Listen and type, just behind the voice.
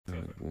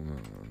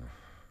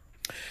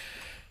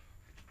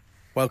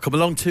Welcome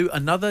along to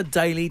another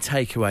Daily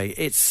Takeaway.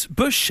 It's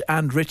Bush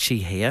and Richie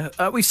here.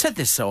 We've said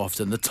this so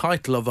often, the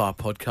title of our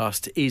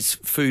podcast is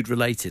food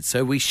related,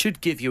 so we should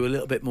give you a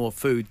little bit more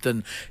food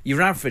than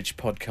your average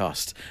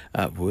podcast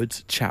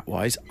would,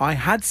 chat-wise. I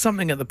had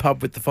something at the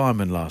pub with the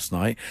fireman last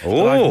night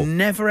that I've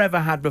never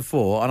ever had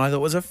before, and I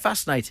thought was a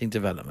fascinating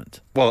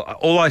development. Well,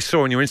 all I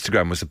saw on your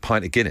Instagram was a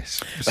pint of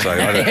Guinness. So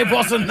It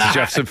wasn't that. Did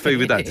you have some food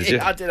with that, did you?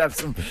 I did have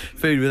some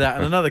food with that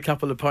and another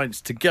couple of pints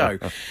to go.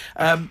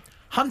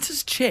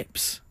 Hunter's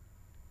chips.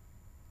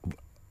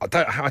 I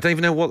don't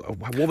even know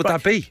what would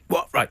that be.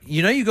 What? Right,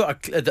 you know you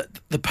got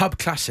the pub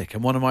classic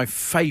and one of my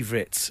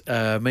favourite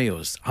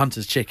meals,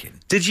 Hunter's chicken.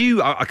 Did you?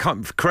 I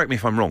can't. Correct me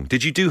if I'm wrong.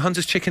 Did you do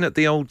Hunter's chicken at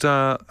the old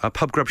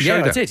pub grub show?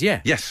 Yeah, I did.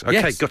 Yeah. Yes. Okay.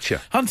 Yes. Gotcha.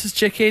 Hunter's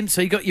chicken.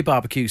 So you got your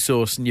barbecue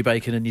sauce and your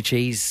bacon and your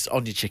cheese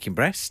on your chicken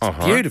breast.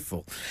 Uh-huh.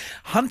 Beautiful.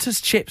 Hunter's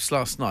chips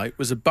last night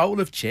was a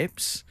bowl of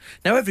chips.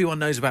 Now everyone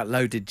knows about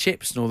loaded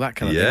chips and all that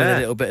kind of thing, with a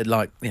little bit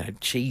of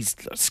cheese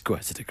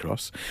squirted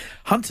across.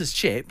 Hunter's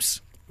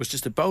chips was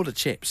just a bowl of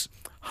chips,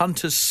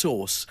 Hunter's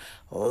sauce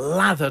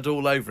lathered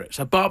all over it.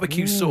 So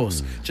barbecue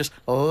sauce just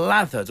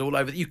lathered all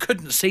over it. You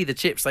couldn't see the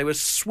chips. They were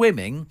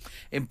swimming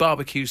in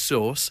barbecue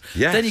sauce.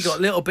 Yes. Then you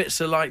got little bits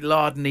of like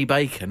lardony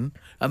bacon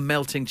and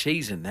melting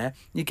cheese in there.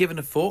 You're given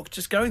a fork,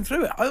 just going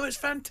through it. Oh, it's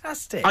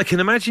fantastic. I can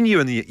imagine you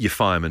and your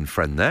fireman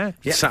friend there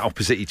sat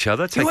opposite each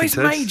other. You always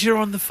major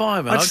on the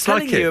fireman. I'm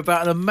telling you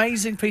about an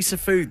amazing piece of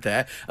food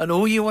there, and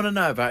all you want to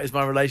know about is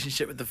my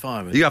relationship with the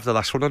fireman. You have the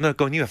last one. No,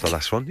 go on, you have the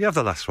last one. You have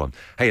the last one.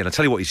 Hey, and I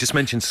tell you what, he's just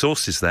mentioned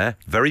sauces there.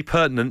 Very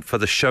pertinent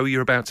for the show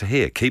you're about to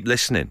hear. Keep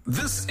listening.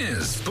 This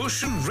is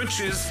Bush and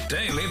Rich's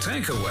Daily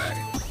Takeaway.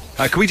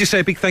 Can we just say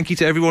a big thank you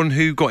to everyone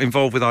who got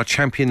involved with our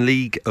Champion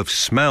League of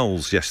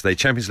Smells yesterday?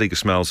 Champions League of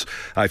Smells.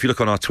 If you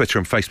look on our Twitter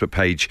and Facebook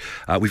page,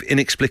 we've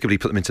inexplicably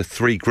put them into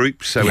 3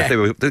 groups. So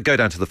if they'd go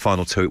down to the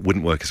final 2, it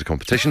wouldn't work as a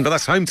competition. But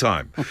that's home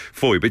time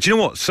for you. But do you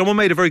know what? Someone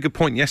made a very good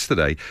point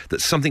yesterday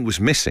that something was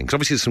missing. Because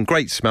obviously there's some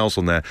great smells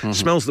on there,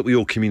 smells that we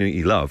all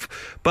community love.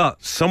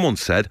 But someone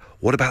said,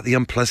 what about the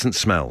unpleasant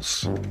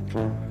smells?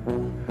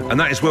 And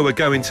that is where we're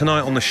going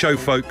tonight on the show,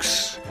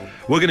 folks.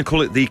 We're going to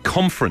call it the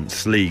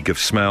Conference League of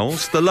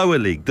Smells, the lower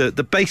league,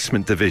 the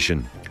basement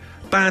division.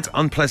 Bad,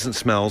 unpleasant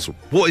smells.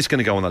 What is going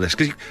to go on that list?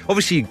 Because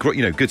obviously,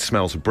 good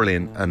smells are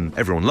brilliant and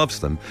everyone loves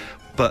them,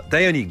 but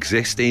they only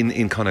exist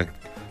in kind of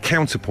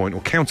counterpoint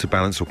or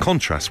counterbalance or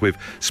contrast with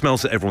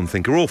smells that everyone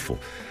think are awful.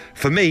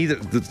 For me,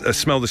 a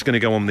smell that's going to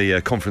go on the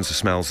Conference of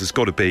Smells has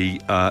got to be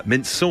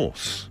mint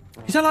sauce.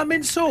 You don't like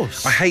mint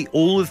sauce? I hate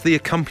all of the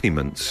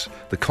accompaniments,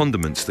 the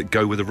condiments that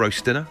go with a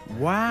roast dinner.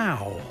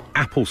 Wow.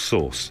 Apple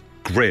sauce.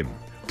 Grim.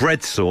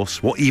 Bread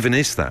sauce, what even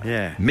is that?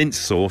 Yeah. Mint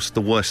sauce,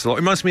 the worst. It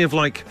reminds me of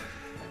like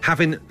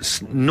having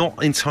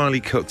not entirely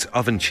cooked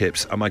oven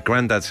chips at my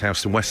granddad's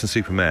house in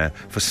Weston-super-Mare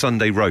for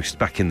Sunday roast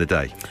back in the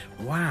day.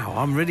 Wow,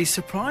 I'm really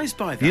surprised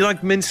by that. You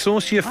like mint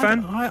sauce? You a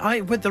fan?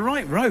 I with the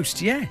right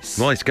roast, yes.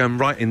 Well, it's going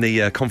right in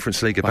the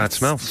Conference League of Bad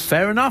Smells.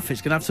 Fair enough.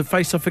 It's going to have to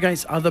face off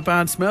against other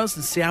bad smells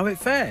and see how it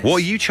fares. What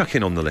are you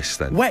chucking on the list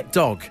then? Wet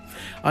dog.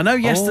 I know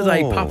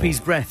yesterday puppy's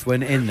breath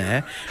went in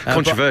there.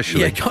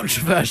 Controversially.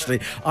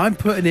 Controversially. I'm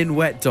putting in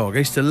wet dog. I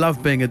used to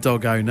love being a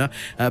dog owner,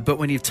 but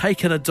when you've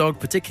taken a dog,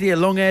 particularly a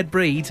long-haired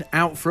breed,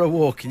 out for a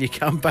walk and you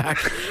come back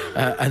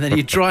and then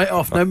you dry it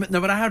off, no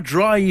matter how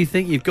dry you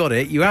think you've got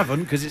it, you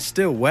haven't because it's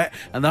still wet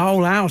and the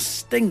whole house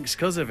stinks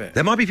because of it.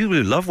 There might be people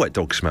who love wet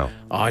dog smell.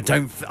 I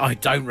don't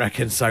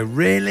reckon so.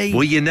 Really?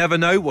 Well, you never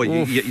know. Well,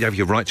 you have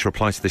your right to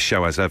reply to the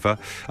show as ever.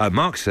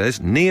 Mark says,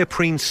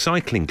 neoprene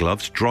cycling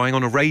gloves drying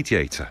on a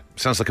radiator.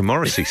 Sounds like a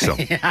Morrissey song.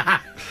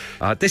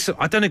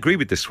 I don't agree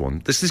with this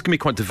one. This is going to be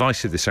quite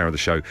divisive this hour of the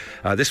show.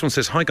 This one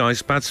says, hi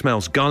guys, bad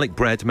smells, garlic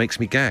bread makes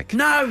me gag.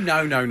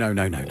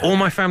 No. All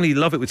my family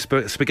love it with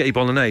spaghetti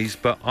bolagnese,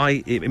 but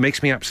it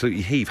makes me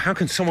absolutely heave. How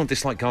can someone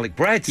dislike garlic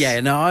bread? Yeah,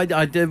 no,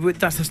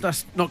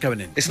 that's not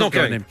going in. It's not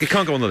going in. It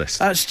can't go on the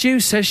list. Stu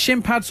says,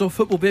 shin pads or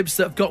football bibs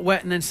that have got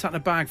wet and then sat in a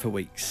bag for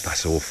weeks.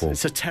 That's awful.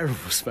 It's a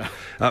terrible smell.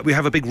 We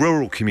have a big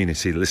rural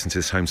community that listen to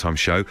this Home Time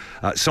show.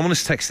 Someone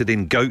has texted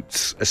in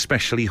goats,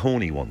 especially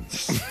horny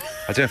ones.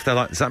 I don't know if they're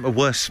like, is that a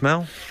worse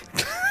smell?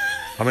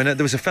 I mean, there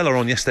was a fella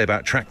on yesterday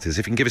about tractors.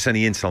 If you can give us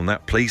any intel on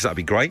that, please, that'd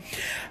be great.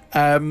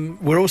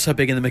 We're also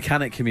big in the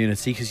mechanic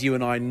community because you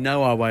and I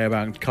know our way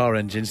about car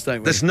engines, don't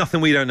we? There's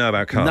nothing we don't know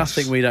about cars.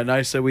 Nothing we don't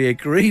know, so we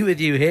agree with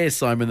you here,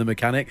 Simon the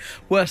mechanic.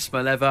 Worst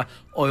smell ever,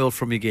 oil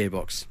from your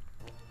gearbox.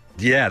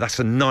 Yeah, that's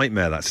a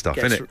nightmare, that stuff,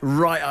 Gets isn't it?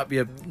 Right up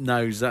your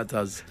nose, that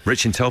does.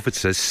 Rich in Telford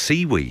says,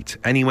 seaweed,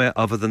 anywhere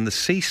other than the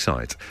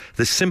seaside.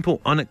 The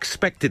simple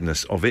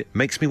unexpectedness of it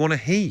makes me want to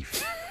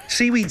heave.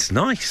 Seaweed's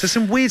nice. There's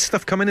some weird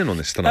stuff coming in on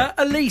this tonight.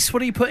 Elise,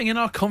 what are you putting in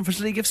our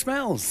Conference League of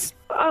Smells?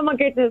 Oh my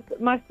goodness,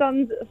 my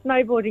son's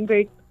snowboarding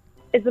boot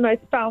is the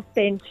most foul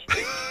stench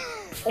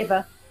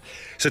ever.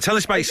 So tell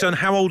us about your son.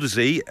 How old is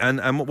he?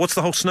 And what's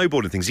the whole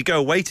snowboarding thing? Does he go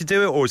away to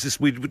do it, or is this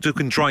we're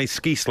talking dry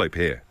ski slope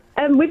here?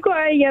 We've got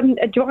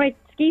a dry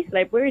ski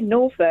slope. We're in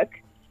Norfolk,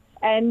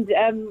 and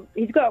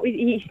he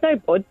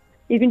snowboards.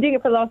 He's been doing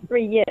it for the last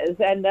 3 years,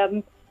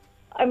 and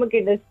Oh my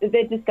goodness,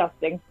 they're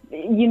disgusting.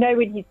 You know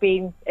when he's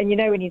been and you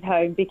know when he's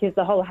home because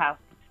the whole house,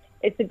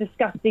 it's a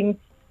disgusting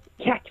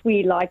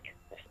cat-wee-like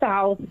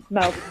foul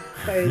smell.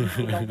 So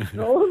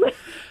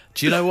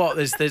Do you know what?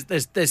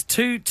 There's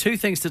two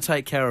things to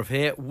take care of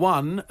here.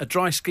 One, a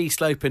dry ski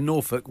slope in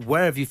Norfolk.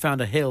 Where have you found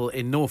a hill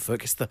in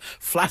Norfolk? It's the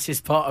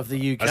flattest part of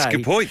the UK. That's a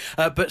good point.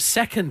 But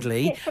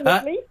secondly,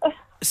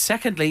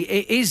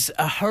 it is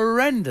a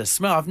horrendous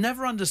smell. I've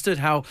never understood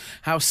how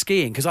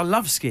skiing, because I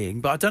love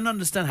skiing, but I don't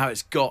understand how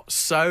it's got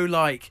so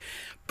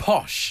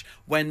posh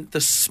when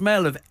the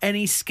smell of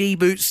any ski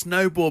boot,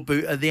 snowboard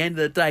boot at the end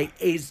of the day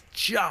is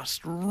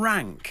just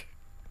rank.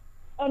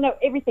 Oh no,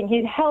 everything.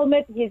 His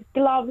helmet, his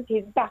gloves,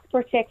 his back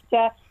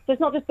protector. So it's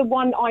not just the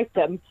one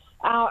item.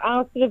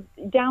 Our sort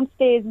of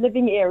downstairs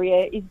living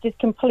area is just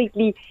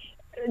completely,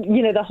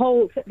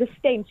 the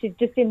stench is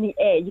just in the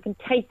air. You can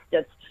taste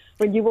it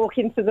when you walk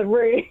into the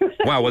room.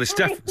 Wow, well, it's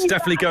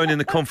definitely going in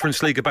the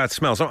Conference League of bad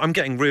smells. I'm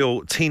getting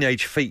real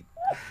teenage feet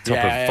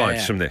type of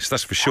vibes from this,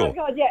 that's for sure. Oh,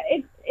 God, yeah,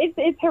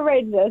 it's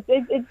horrendous.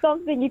 It's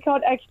something you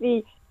can't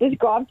actually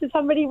describe to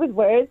somebody with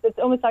words. It's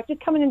almost like, just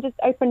come in and just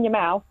open your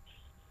mouth.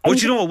 Well,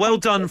 do you know what? Well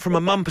done from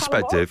a mum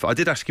perspective. I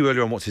did ask you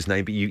earlier on what's his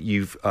name, but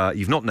you've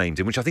not named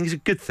him, which I think is a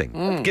good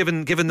thing,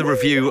 given the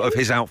review of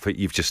his outfit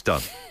you've just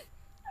done.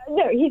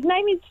 No, his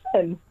name is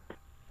Sven.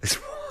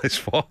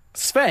 It's what?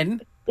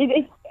 Sven?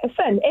 It's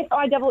Sven,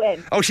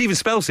 Finn. Oh, she even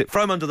spells it.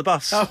 Throw him under the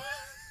bus. Oh.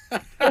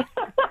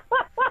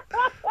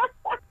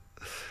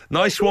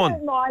 Nice one.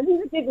 Don't mind,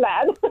 he's a good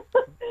lad.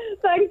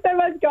 Thanks so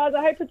much, guys.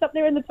 I hope it's up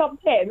there in the top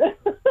 10.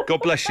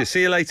 God bless you.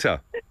 See you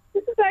later.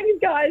 Thanks,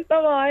 guys.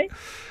 Bye-bye.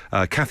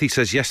 Kathy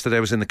says, yesterday I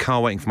was in the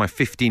car waiting for my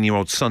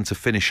 15-year-old son to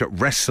finish at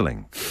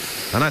wrestling.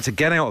 And I had to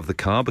get out of the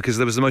car because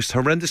there was the most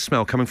horrendous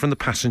smell coming from the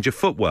passenger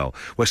footwell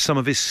where some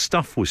of his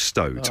stuff was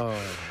stowed.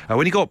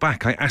 When he got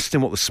back, I asked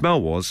him what the smell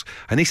was,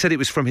 and he said it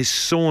was from his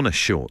sauna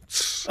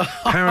shorts.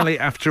 Apparently,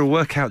 after a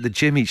workout at the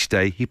gym each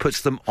day, he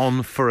puts them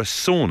on for a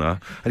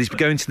sauna, and he's been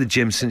going to the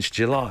gym since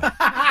July.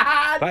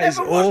 That is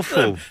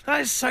awful.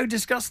 That is so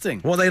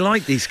disgusting. What are they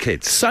like, these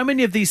kids? So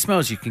many of these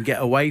smells you can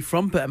get away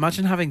from, but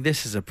imagine having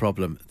this as a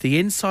problem. The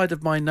inside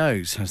of my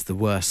nose has the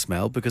worst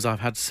smell because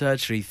I've had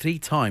surgery 3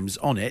 times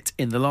on it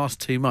in the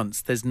last 2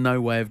 months. There's no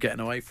way of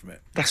getting away from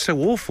it. That's so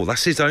awful.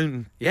 That's his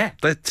own... Yeah.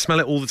 They smell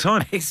it all the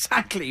time.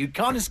 Exactly. You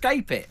can't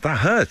escape it. That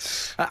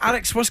hurts.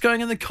 Alex, what's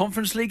going in the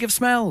Conference League of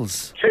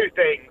Smells? 2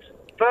 things.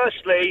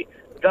 Firstly,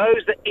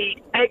 those that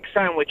eat egg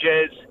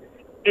sandwiches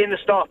in the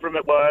staff room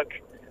at work.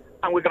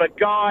 And we've got a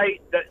guy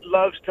that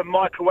loves to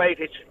microwave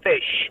his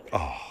fish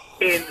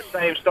in the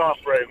same staff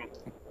room.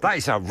 That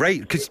is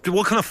outrageous. 'Cause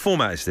what kind of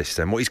format is this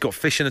then? What, he's got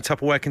fish in a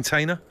Tupperware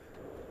container?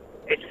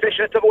 It's fish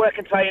in a Tupperware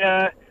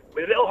container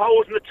with little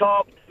holes in the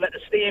top, let the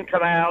steam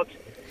come out,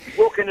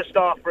 walk in the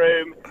staff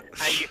room,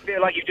 and you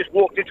feel like you've just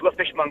walked into a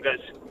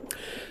fishmonger's.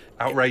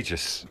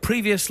 Outrageous.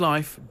 Previous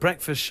life,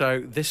 breakfast show,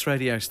 this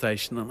radio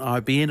station, and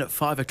I'd be in at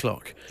 5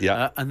 o'clock.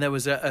 Yeah. And there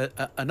was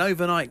an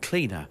overnight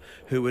cleaner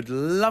who would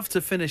love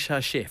to finish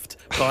her shift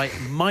by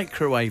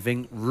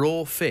microwaving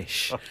raw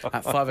fish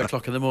at 5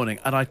 o'clock in the morning.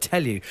 And I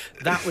tell you,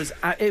 that was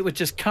it would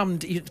just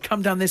you'd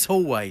come down this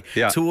hallway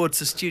towards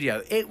the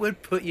studio. It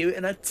would put you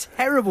in a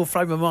terrible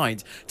frame of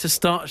mind to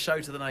start a show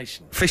to the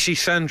nation. Fishy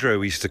Sandra,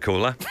 we used to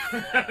call her.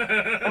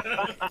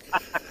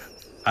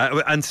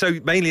 And so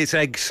mainly it's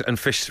eggs and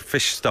fish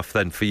stuff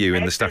then for you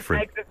in the staff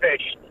room. Eggs and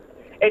fish.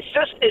 It's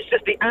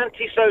just the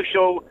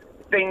antisocial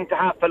thing to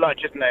have for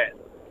lunch, isn't it?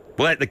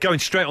 Well, they're going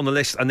straight on the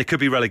list and they could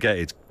be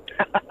relegated.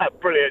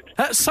 Brilliant.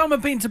 Some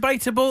have been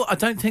debatable. I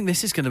don't think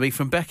this is going to be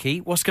from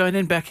Becky. What's going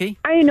in, Becky?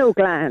 Anal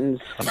glands.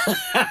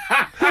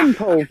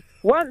 Simple.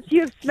 Once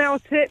you've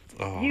smelt it,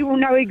 you will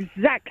know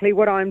exactly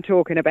what I'm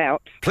talking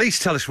about. Please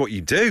tell us what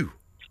you do.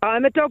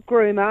 I'm a dog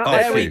groomer.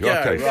 There we go.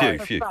 Okay,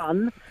 for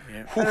fun.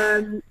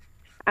 Yeah.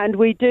 And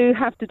we do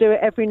have to do it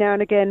every now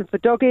and again for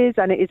doggies,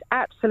 and it is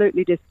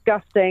absolutely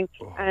disgusting.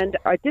 And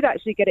I did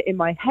actually get it in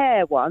my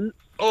hair once.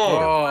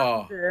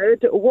 I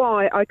wondered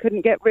why I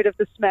couldn't get rid of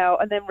the smell,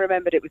 and then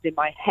remembered it was in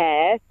my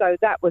hair, so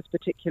that was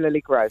particularly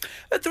gross.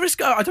 At the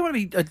risk, I don't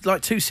want to be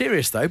too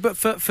serious though, but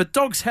for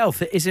dogs'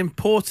 health, it is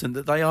important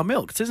that they are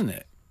milked, isn't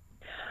it?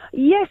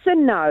 Yes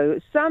and no.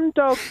 Some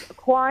dogs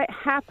quite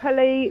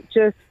happily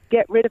just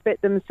get rid of it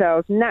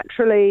themselves.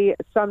 Naturally,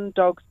 some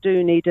dogs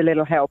do need a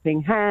little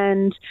helping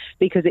hand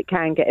because it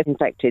can get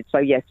infected. So,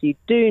 yes, you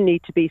do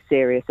need to be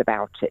serious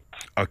about it.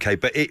 OK,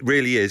 but it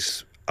really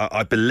is,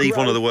 I believe,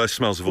 one of the worst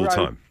smells of all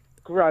time.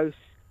 Gross.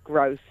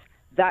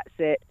 That's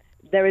it.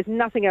 There is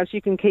nothing else.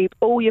 You can keep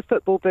all your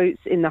football boots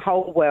in the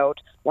whole world.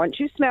 Once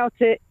you smelt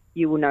it,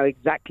 you will know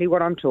exactly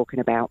what I'm talking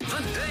about.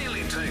 The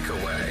Daily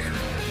Takeaway.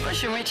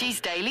 Bush and Richie's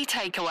Daily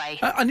Takeaway.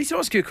 I need to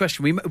ask you a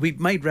question. We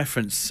made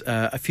reference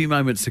a few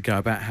moments ago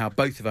about how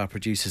both of our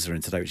producers are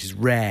in today, which is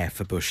rare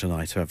for Bush and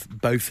I to have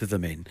both of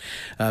them in.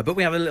 But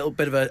we have a little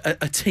bit of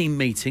a team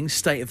meeting,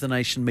 State of the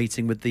Nation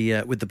meeting with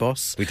the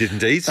boss. We did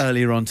indeed.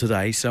 Earlier on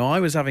today. So I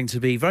was having to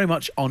be very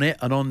much on it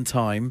and on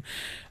time,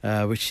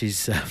 which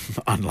is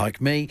unlike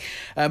me.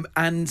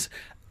 And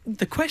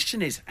The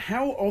question is,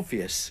 how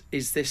obvious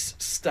is this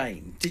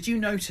stain? Did you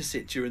notice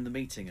it during the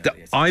meeting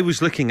earlier today? I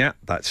was looking at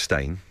that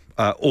stain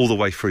all the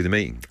way through the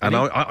meeting. And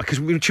because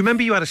do you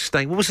remember you had a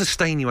stain? What was the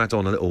stain you had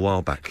on a little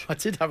while back? I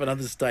did have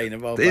another stain a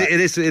while back. It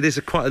is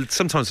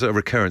sometimes a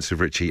recurrence of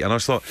Richie. And I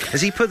thought,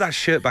 has he put that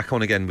shirt back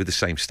on again with the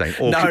same stain?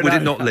 Or would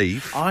it not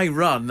leave? I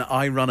run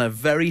a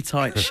very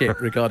tight ship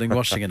regarding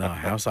washing in our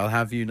house, I'll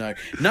have you know.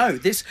 No,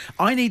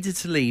 I needed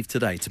to leave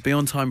today to be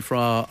on time for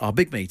our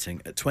big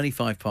meeting at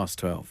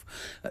 12:25.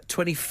 At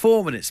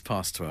 24 minutes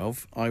past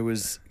 12, I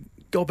was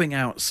gobbing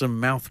out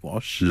some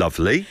mouthwash.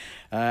 Lovely.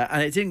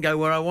 And it didn't go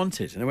where I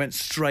wanted, and it went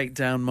straight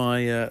down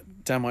my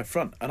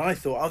front. And I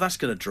thought, that's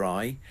going to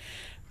dry,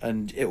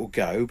 and it will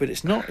go, but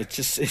it's not. It's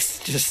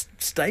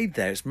just stayed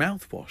there. It's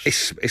mouthwash.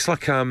 It's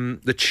like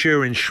the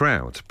Turin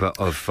shroud, but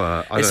of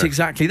it's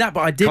exactly that.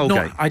 But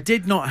Colgate. I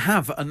did not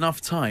have enough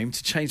time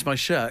to change my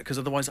shirt, because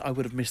otherwise I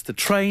would have missed the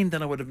train.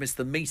 Then I would have missed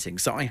the meeting.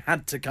 So I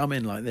had to come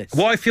in like this.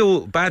 What I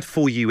feel bad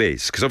for you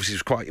is, because obviously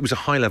it was a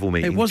high level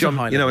meeting. It was a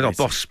high level and our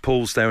meeting. boss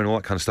Paul's there and all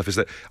that kind of stuff. Is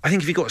that I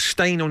think if you've got a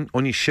stain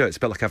on your shirt, it's a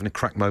bit like having a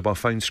cracked mobile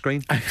phone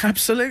screen.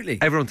 Absolutely.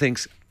 Everyone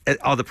thinks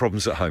other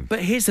problems at home. But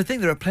here's the thing,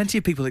 there are plenty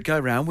of people that go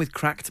around with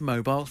cracked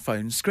mobile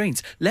phone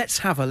screens. Let's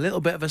have a little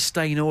bit of a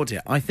stain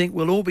audit. I think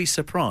we'll all be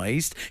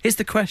surprised. Here's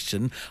the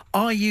question: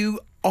 are you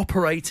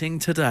operating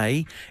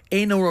today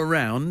in or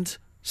around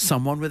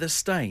someone with a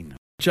stain?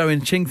 Joe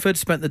in Chingford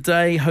spent the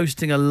day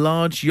hosting a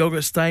large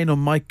yoghurt stain on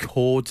my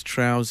cord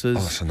trousers. Oh,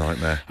 that's a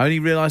nightmare. I only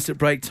realised at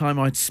break time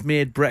I'd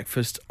smeared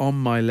breakfast on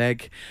my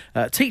leg.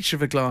 Teacher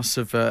of a class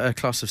of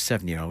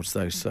 7-year-olds,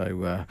 though,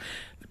 so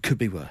could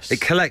be worse.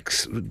 It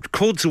collects.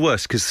 Cords are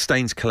worse because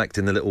stains collect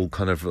in the little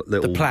kind of the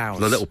little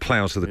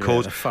ploughs of the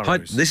cord.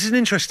 The This is an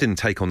interesting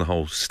take on the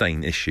whole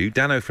stain issue.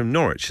 Dano from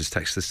Norwich has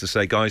texted us to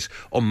say, guys,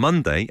 on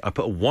Monday I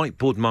put a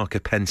whiteboard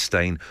marker pen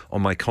stain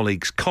on my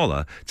colleague's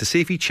collar to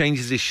see if he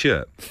changes his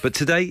shirt, but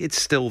today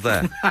it's still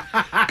there.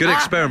 Good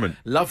experiment.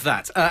 Love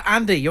that.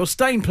 Andy, your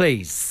stain,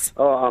 please.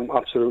 Oh,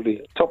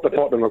 absolutely. Top to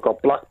bottom, I've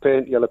got black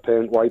paint, yellow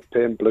paint, white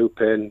paint, blue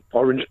paint,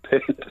 orange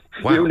paint.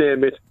 Wow. You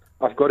name it.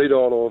 I've got it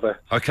all over.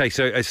 Okay,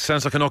 so it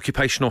sounds like an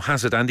occupational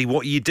hazard, Andy.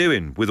 What are you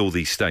doing with all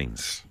these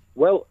stains?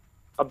 Well,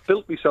 I've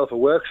built myself a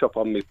workshop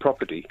on my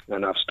property,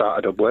 and I've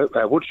started a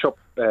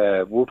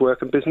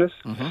woodworking business.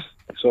 Mm-hmm.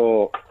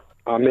 So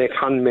I make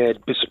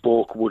handmade,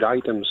 bespoke wood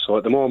items. So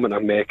at the moment,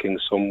 I'm making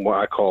some what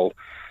I call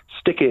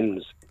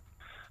stick-ins,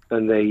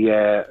 and they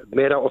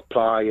made out of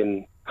ply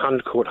and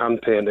hand-cut,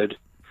 hand-painted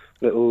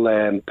little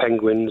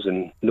penguins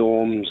and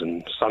gnomes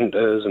and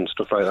Santas and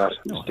stuff like that.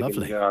 Oh, Stick lovely.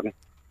 in the garden.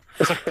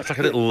 It's like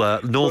a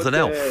little northern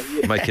elf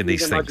making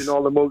these things. Imagine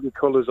all the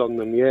multicolours on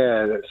them,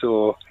 yeah.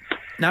 So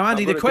now,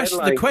 Andy, the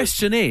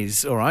question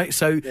is, all right.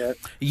 So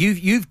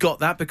you've got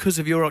that because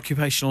of your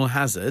occupational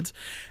hazard.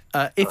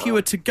 If you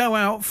were to go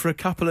out for a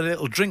couple of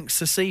little drinks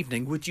this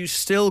evening, would you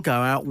still go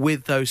out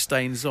with those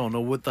stains on,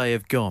 or would they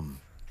have gone?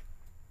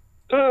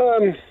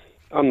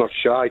 I'm not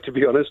shy, to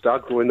be honest.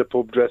 I'd go in the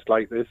pub dressed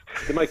like this.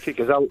 They might kick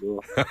us out,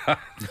 though.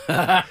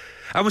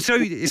 So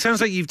it sounds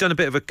like you've done a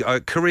bit of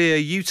a career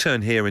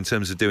U-turn here in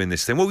terms of doing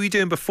this thing. What were you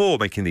doing before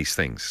making these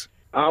things?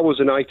 I was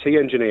an IT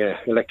engineer,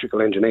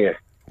 electrical engineer.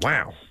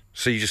 Wow.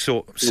 So you just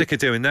thought, sick of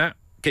doing that,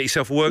 get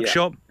yourself a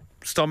workshop,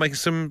 start making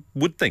some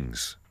wood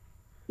things?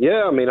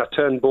 Yeah, I mean, I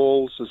turn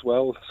bowls as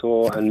well,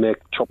 and make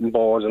chopping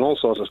boards and all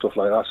sorts of stuff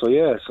like that.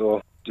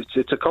 So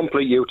it's a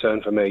complete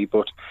U-turn for me.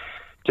 But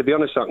to be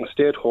honest, I can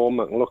stay at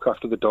home, I can look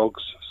after the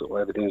dogs, so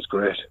everything's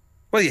great.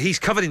 Well, he's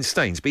covered in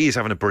stains, but he is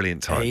having a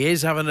brilliant time. He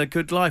is having a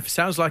good life.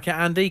 Sounds like it,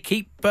 Andy.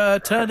 Keep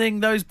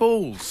turning those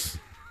balls.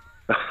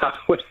 I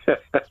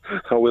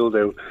will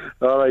do.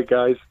 All right,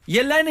 guys.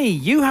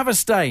 Yeleni, you have a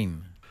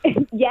stain.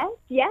 Yes,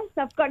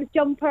 I've got a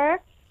jumper.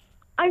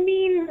 I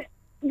mean,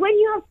 when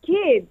you have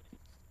kids,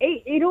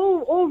 it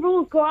all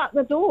rules go out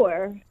the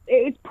door.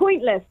 It's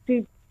pointless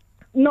to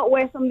not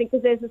wear something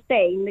because there's a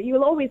stain.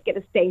 You'll always get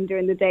a stain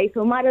during the day,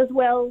 so might as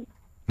well.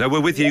 No,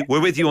 we're with you.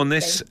 We're with you on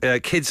this.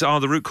 Kids are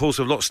the root cause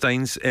of a lot of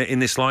stains in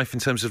this life in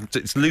terms of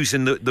it's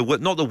losing the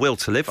not the will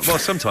to live. Well,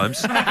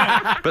 sometimes,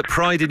 but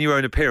pride in your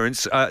own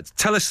appearance.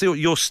 Tell us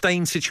your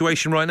stain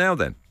situation right now,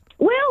 then.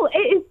 Well,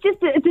 it's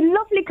a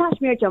lovely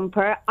cashmere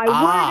jumper. I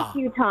wore it a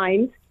few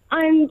times.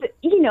 And,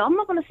 I'm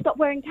not going to stop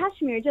wearing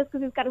cashmere just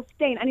because it's got a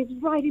stain. And it's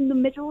right in the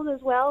middle as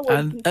well.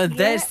 And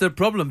there's the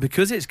problem.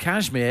 Because it's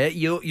cashmere,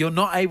 you're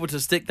not able to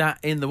stick that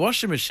in the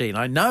washing machine.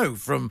 I know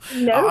from...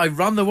 No. I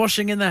run the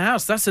washing in the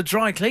house. That's a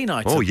dry clean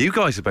item. Oh, you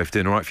guys are both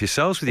doing all right for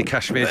yourselves with your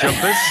cashmere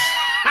jumpers.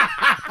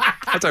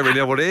 I don't really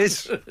know what it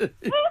is.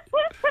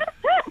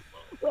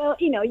 Well,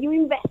 you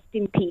invest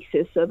in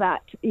pieces so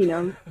that,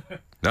 No,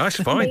 it's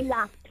they fine.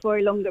 last for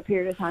a longer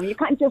period of time. You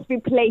can't just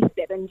replace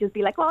it and just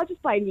be like, I'll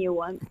just buy a new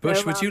one.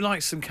 Bush, So, would you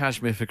like some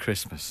cashmere for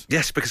Christmas?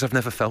 Yes, because I've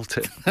never felt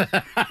it.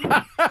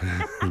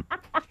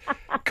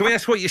 Can we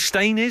ask what your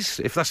stain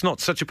is, if that's not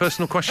such a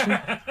personal question?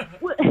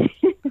 Well,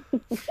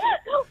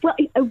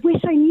 I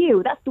wish I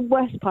knew. That's the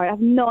worst part. I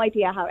have no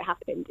idea how it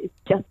happened. It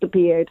just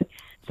appeared.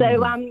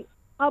 So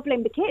I'll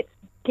blame the kids.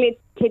 Kids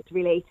kids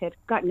related.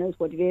 God knows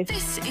what it is.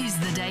 This is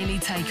the Daily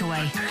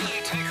Takeaway.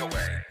 Daily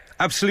Takeaway.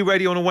 Absolute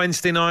Radio on a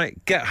Wednesday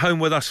night. Get home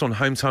with us on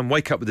Home Time.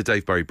 Wake up with the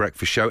Dave Berry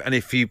Breakfast Show. And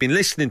if you've been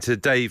listening to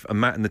Dave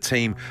and Matt and the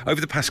team over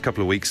the past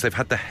couple of weeks, they've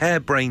had the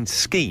harebrained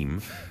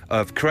scheme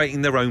of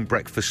creating their own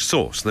breakfast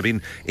sauce. They've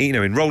been,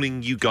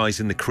 enrolling you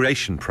guys in the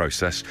creation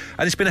process,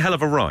 and it's been a hell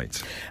of a ride.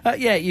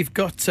 Yeah, you've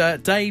got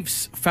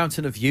Dave's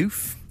Fountain of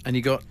Youth, and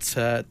you got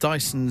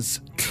Dyson's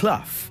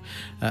Clough.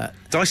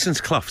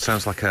 Dyson's Clough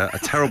sounds like a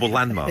terrible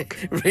landmark.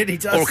 It really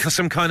does. Or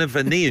some kind of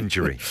a knee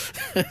injury.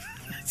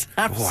 It's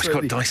It's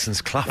got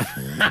Dyson's Clough.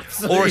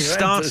 Or a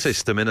star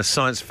system in a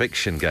science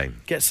fiction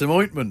game. Get some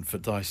ointment for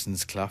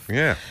Dyson's Clough.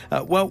 Yeah.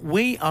 Well,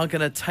 we are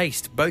going to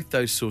taste both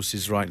those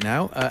sauces right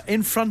now.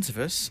 In front of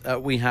us,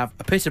 we have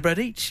a pita bread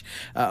each.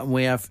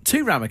 We have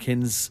 2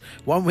 ramekins,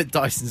 one with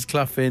Dyson's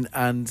Clough in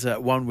and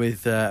one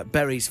with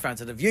Berry's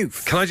Fountain of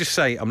Youth. Can I just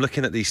say, I'm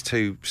looking at these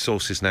 2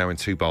 sauces now in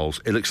 2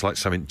 bowls. It looks like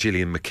something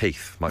Gillian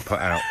McKeith might put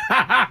out.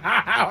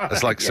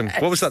 It's like some...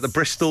 What was that, the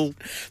Bristol...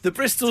 The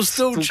Bristol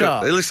stool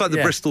chart. It looks like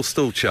the Bristol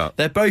stool chart.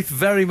 They're both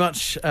very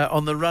much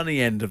on the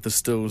runny end of the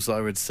stools, I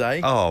would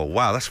say. Oh,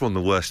 wow, that's one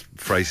of the worst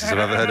phrases I've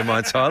ever heard in my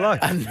entire life.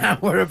 And now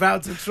we're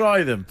about to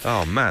try them.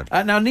 Oh, man.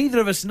 Now, neither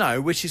of us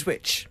know which is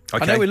which.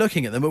 Okay. I know we're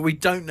looking at them, but we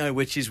don't know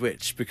which is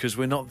which because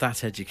we're not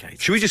that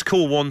educated. Should we just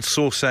call one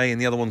sauce A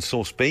and the other one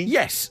sauce B?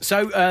 Yes.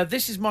 So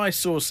this is my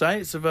sauce A.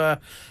 It's of a...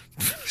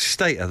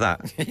 State of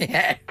that.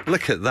 Yeah.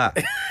 Look at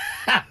that.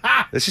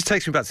 This just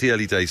takes me back to the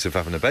early days of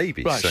having a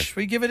baby. Right, So, should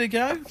we give it a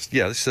go?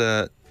 yeah, let's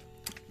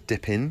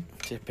dip in.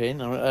 Dip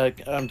in.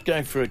 I'm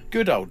going for a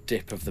good old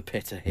dip of the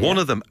pitta here. One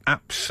of them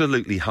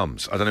absolutely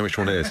hums. I don't know which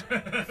one it is.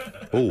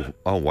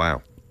 Oh,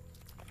 wow.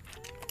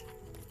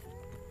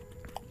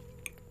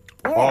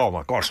 Oh,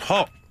 my God, it's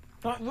hot.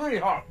 That's really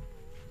hot.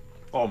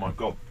 Oh, my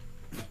God.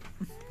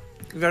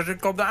 You guys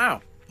just got that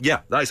out?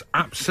 Yeah, that is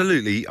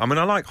absolutely... I mean,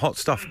 I like hot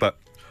stuff, but...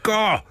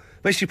 God,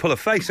 makes you pull a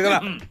face. Look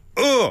at that.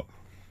 Oh!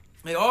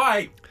 Hey, all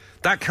right.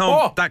 That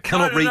cannot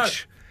no.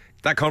 reach...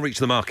 That can't reach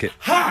the market.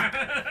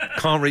 Ha!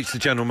 Can't reach the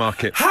general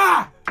market.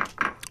 Ha!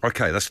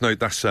 Okay,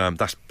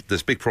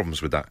 there's big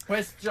problems with that.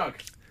 Where's the jug?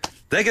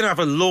 They're going to have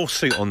a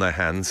lawsuit on their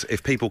hands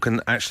if people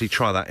can actually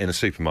try that in a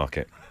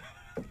supermarket.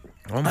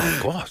 Oh my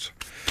God.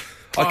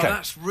 Oh, Okay.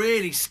 that's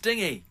really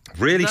stingy.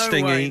 Really No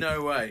stingy. way,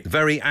 no way.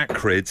 Very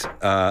acrid,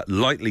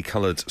 lightly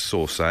coloured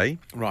sauce A.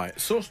 Right,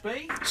 sauce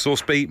B?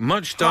 Sauce B,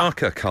 much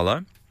darker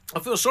colour. I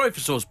feel sorry for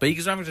sauce B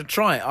because I'm having to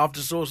try it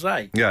after sauce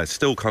A. Yeah, it's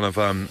still kind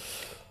of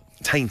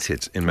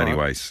tainted in many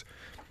Right. ways.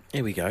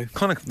 Here we go.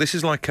 This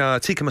is like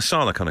tikka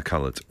masala kind of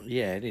coloured.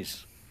 Yeah, it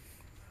is.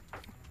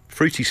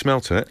 Fruity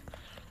smell to it.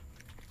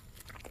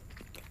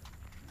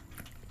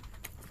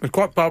 It's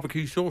quite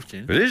barbecue sauce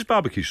in. It is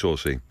barbecue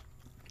saucy.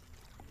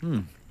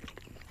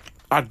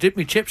 I'd dip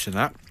me chips in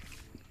that.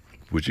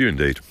 Would you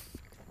indeed?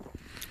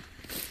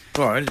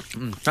 Right,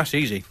 that's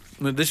easy.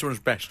 This one's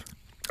best.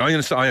 I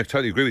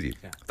totally agree with you.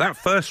 Yeah. That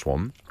first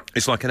one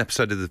is like an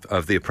episode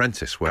of The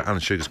Apprentice where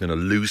Alan Sugar's going to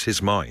lose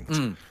his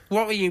mind.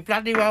 What were you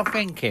bloody well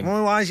thinking?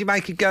 Well, why does he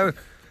make it go?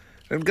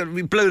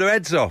 We blew their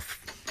heads off.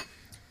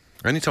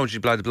 I only told you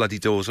to blow the bloody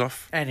doors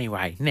off.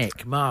 Anyway,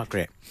 Nick,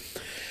 Margaret.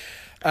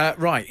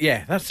 Right,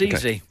 yeah, that's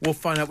easy. Okay. We'll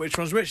find out which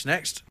one's which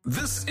next.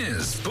 This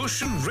is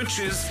Bush and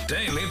Rich's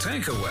Daily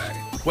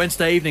Takeaway.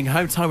 Wednesday evening,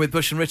 home time with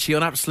Bush and Richie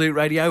on Absolute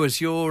Radio. Has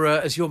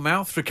your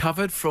mouth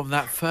recovered from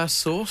that first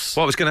sauce?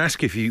 Well, I was going to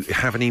ask you if you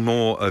have any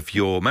more of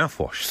your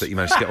mouthwash that you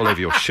managed to get all over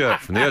your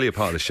shirt from the earlier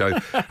part of the show.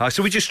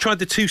 So we just tried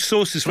the 2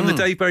 sauces from the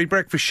Dave Berry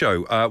Breakfast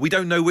Show. We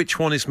don't know which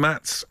one is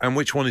Matt's and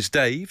which one is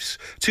Dave's.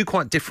 2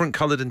 quite different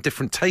coloured and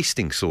different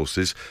tasting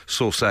sauces,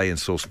 sauce A and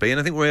sauce B. And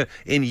I think we're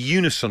in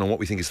unison on what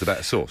we think is the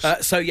better sauce.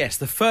 So, yes,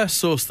 the first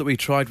sauce that we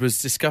tried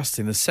was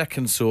disgusting. The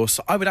second sauce,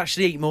 I would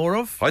actually eat more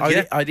of.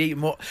 I'd eat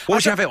more. What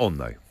would you have it on,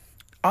 though?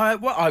 I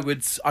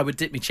would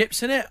dip my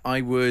chips in it.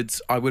 I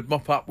would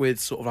mop up with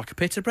sort of like a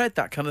pita bread,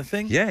 that kind of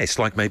thing. Yeah, it's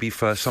like maybe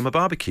for summer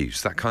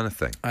barbecues, that kind of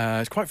thing.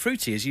 It's quite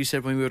fruity, as you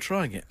said when we were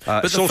trying it.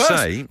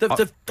 Sauce-a,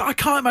 I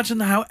can't imagine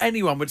how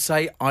anyone would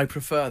say, I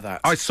prefer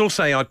that.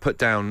 I'd put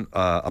down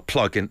a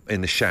plug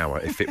in the shower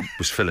if it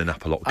was filling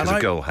up a lot because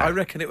of girl hair. I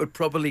reckon it would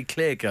probably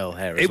clear girl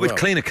hair as It well. would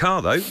clean a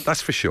car, though,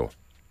 that's for sure.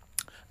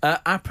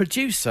 Our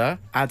producer,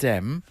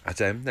 Adem,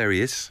 there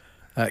he is.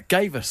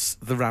 gave us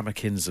the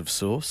ramekins of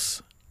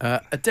sauce.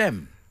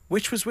 Adem,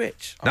 which was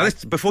which? Now,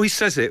 before he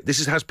says it,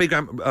 this has big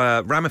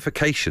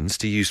ramifications,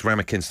 to use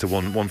ramekins to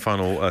one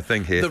final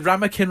thing here. The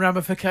ramekin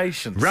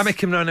ramifications.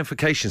 Ramekin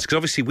ramifications, because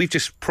obviously we've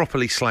just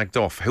properly slagged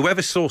off.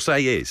 Whoever sauce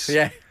A is,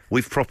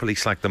 we've properly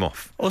slagged them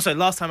off. Also,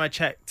 last time I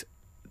checked,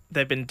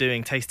 they've been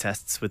doing taste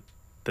tests with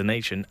the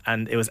nation,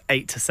 and it was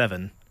 8 to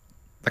 7.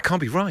 That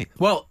can't be right.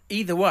 Well,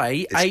 either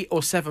way, 8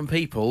 or 7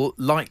 people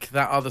like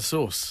that other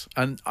sauce,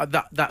 and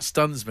that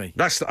stuns me.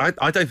 I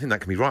don't think that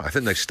can be right. I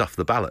think they've stuffed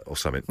the ballot or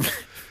something.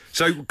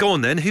 So go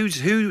on then.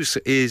 Whose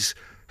is?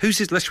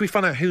 Let's we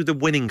find out who the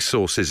winning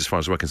sauce is as far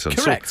as we're concerned.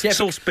 Correct.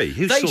 Sauce B.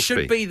 Who's they sauce B?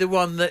 should be the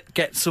one that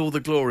gets all the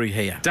glory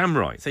here. Damn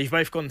right. So you've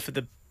both gone for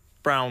the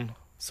brown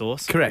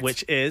sauce. Correct.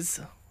 Which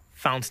is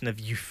Fountain of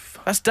Youth.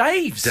 That's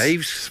Dave's.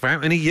 Dave's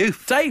Fountain of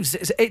Youth.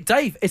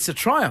 Dave, it's a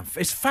triumph.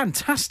 It's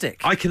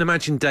fantastic. I can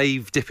imagine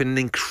Dave dipping an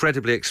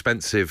incredibly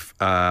expensive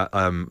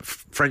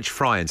French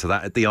fry into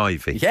that at the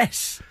Ivy.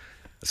 Yes.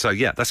 So,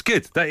 yeah, that's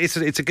good. It's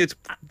a good...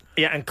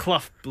 Yeah, and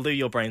Clough blew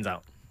your brains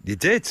out. You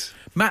did.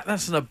 Matt,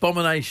 that's an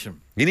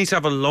abomination. You need to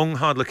have a long,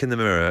 hard look in the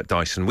mirror,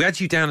 Dyson. We had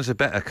you down as a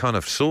better kind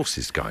of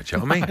sauces guy, do you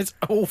know what I mean? It's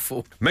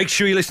awful. Make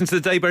sure you listen to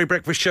the Dayberry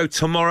Breakfast Show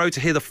tomorrow to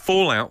hear the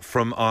fallout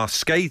from our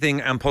scathing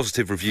and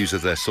positive reviews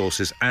of their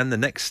sauces and the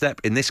next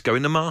step in this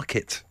going to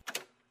market.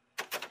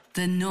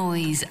 The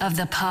noise of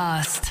the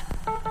past.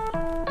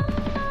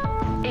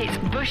 It's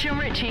Bush and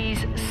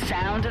Richie's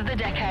Sound of the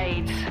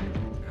Decades.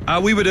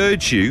 We would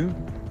urge you,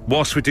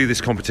 whilst we do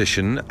this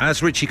competition,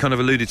 as Richie kind of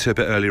alluded to a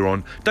bit earlier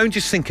on, don't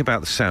just think about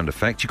the sound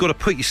effect. You've got to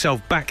put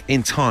yourself back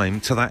in time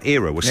to that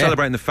era. We're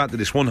celebrating the fact that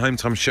it's one home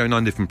time show,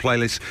 9 different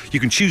playlists. You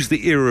can choose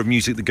the era of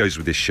music that goes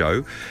with this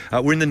show.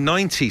 We're in the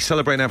 90s,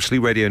 celebrating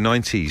Absolute Radio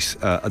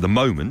 90s at the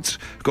moment.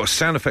 We've got a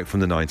sound effect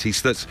from the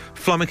 90s that's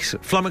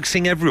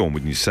flummoxing everyone,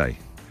 wouldn't you say?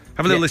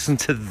 Have a little listen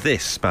to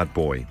this bad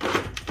boy.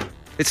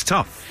 It's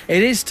tough.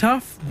 It is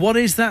tough. What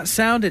is that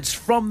sound? It's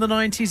from the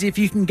 90s. If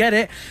you can get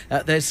it,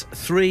 there's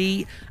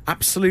 3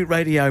 Absolute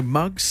Radio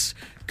mugs.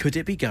 Could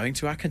it be going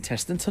to our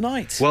contestant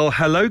tonight? Well,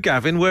 hello,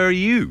 Gavin. Where are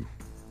you?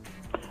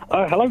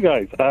 Hello,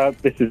 guys.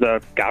 This is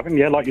Gavin.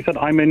 Yeah, like you said,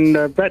 I'm in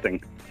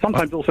Reading.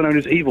 Sometimes also known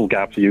as Evil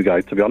Gav to you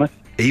guys, to be honest.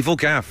 Evil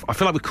Gav. I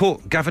feel like we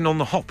caught Gavin on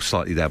the hop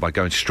slightly there by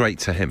going straight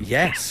to him.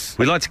 Yes.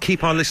 We like to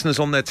keep our listeners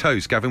on their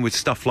toes, Gavin, with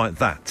stuff like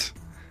that.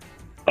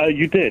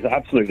 You did,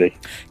 absolutely.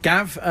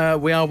 Gav,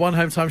 we are one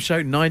home time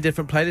show, 9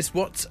 different playlists.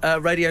 What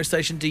radio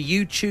station do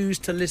you choose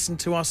to listen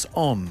to us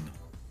on?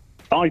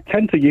 I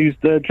tend to use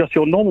just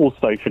your normal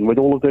station with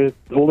all of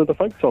the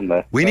folks on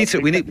there. We need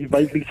to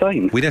vaguely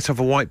sane. We need to have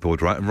a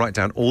whiteboard, right, and write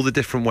down all the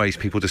different ways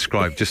people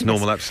describe just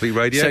normal Absolute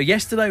Radio. So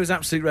yesterday was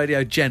Absolute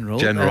Radio General.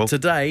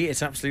 Today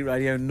it's Absolute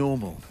Radio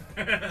Normal.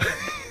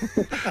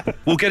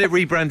 We'll get it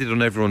rebranded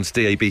on everyone's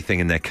DAB thing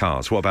in their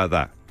cars. What about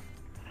that?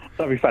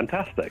 That'd be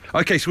fantastic.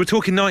 OK, so we're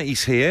talking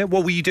 90s here.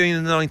 What were you doing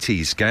in the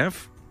 90s,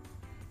 Gav?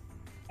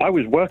 I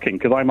was working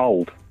because I'm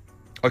old.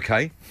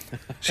 OK.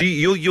 So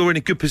you're in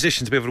a good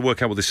position to be able to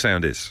work out what this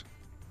sound is?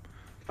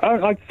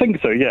 I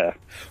think so, yeah.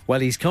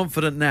 Well, he's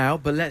confident now,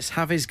 but let's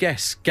have his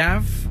guess.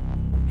 Gav,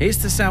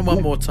 here's the sound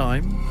one more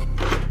time.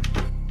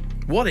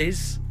 What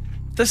is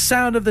the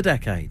sound of the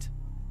decade?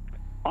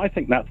 I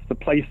think that's the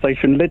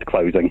PlayStation lid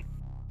closing.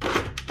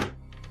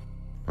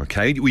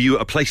 OK. Were you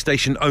a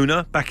PlayStation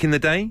owner back in the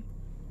day?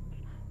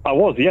 I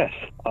was, yes.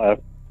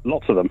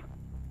 Lots of them.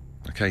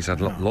 OK, he's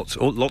had lots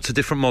of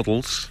different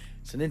models.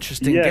 It's an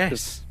interesting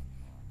guess.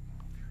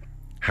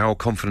 How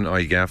confident are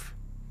you, Gav?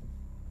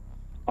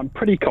 I'm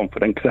pretty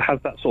confident because it has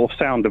that sort of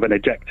sound of an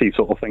ejectee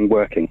sort of thing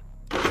working.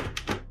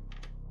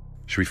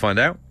 Should we find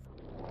out?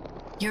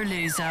 You're a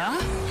loser,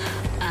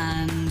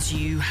 and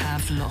you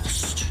have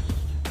lost.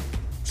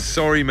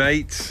 Sorry,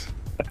 mate.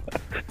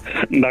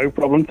 No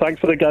problem. Thanks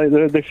for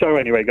the show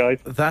anyway, guys.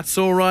 That's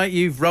all right.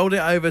 You've rolled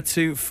it over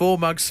to 4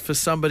 mugs for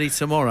somebody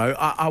tomorrow.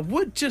 I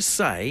would just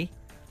say,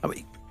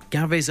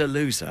 Gav is a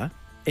loser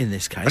in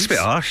this case. That's a bit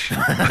harsh.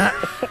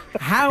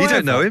 However, you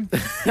don't know him.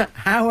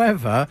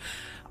 However,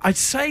 I'd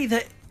say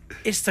that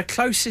it's the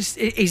closest.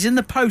 He's in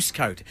the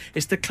postcode.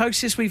 It's the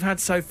closest we've had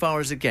so far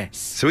as a guess.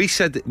 So he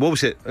said, what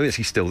was it? Oh, is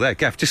he still there?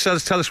 Gav, just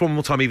tell us one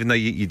more time, even though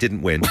you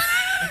didn't win.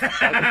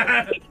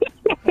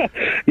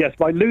 Yes,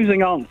 my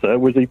losing answer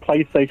was the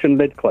PlayStation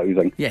lid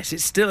closing. Yes,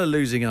 it's still a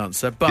losing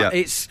answer, but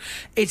it's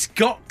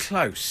got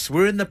close.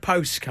 We're in the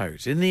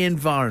postcode, in the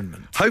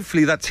environment.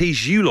 Hopefully that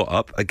tees you lot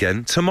up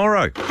again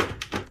tomorrow.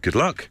 Good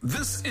luck.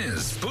 This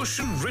is Bush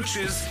and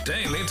Rich's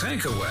Daily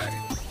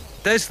Takeaway.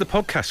 There's the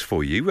podcast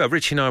for you.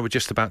 Richie and I were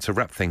just about to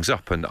wrap things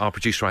up, and our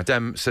producer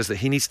Adem says that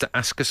he needs to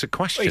ask us a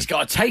question. Well, he's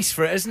got a taste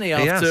for it, hasn't he,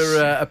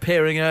 after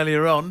appearing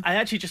earlier on? I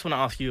actually just want to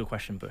ask you a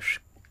question, Bush.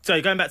 So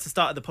going back to the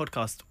start of the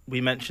podcast, we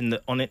mentioned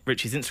that on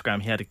Richie's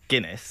Instagram he had a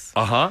Guinness.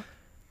 Uh-huh.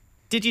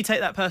 Did you take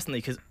that personally?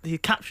 Because he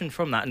captioned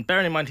from that, and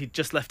bearing in mind he'd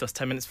just left us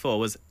 10 minutes before,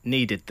 was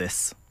needed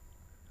this.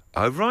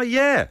 Oh, right,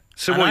 yeah.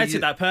 So and I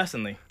took that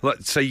personally.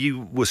 So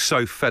you were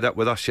so fed up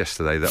with us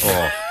yesterday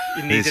that,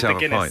 you needed the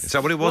Guinness. Is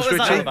that what it was, what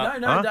Richie?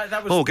 No,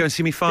 that was... Oh, go and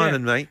see me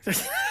fireman, mate.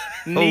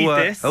 Need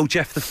this. Oh,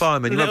 Jeff the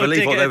fireman. You won't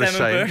believe what they were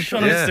saying. Bush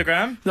on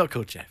Instagram. Not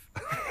called Jeff.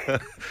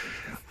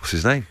 What's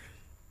his name?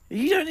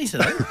 You don't need to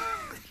know.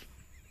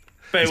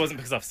 But it wasn't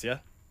because of us, yeah?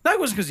 No, it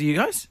wasn't because of you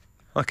guys.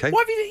 Okay. Why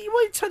have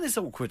you turned this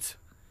awkward?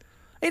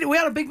 We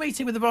had a big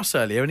meeting with the boss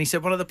earlier, and he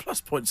said one of the plus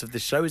points of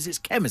this show is its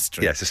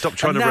chemistry. Yeah, so stop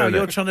trying and to ruin it. now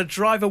you're trying to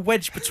drive a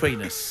wedge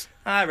between us.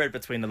 I read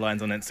between the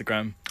lines on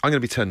Instagram. I'm going to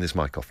be turning this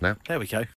mic off now. There we go.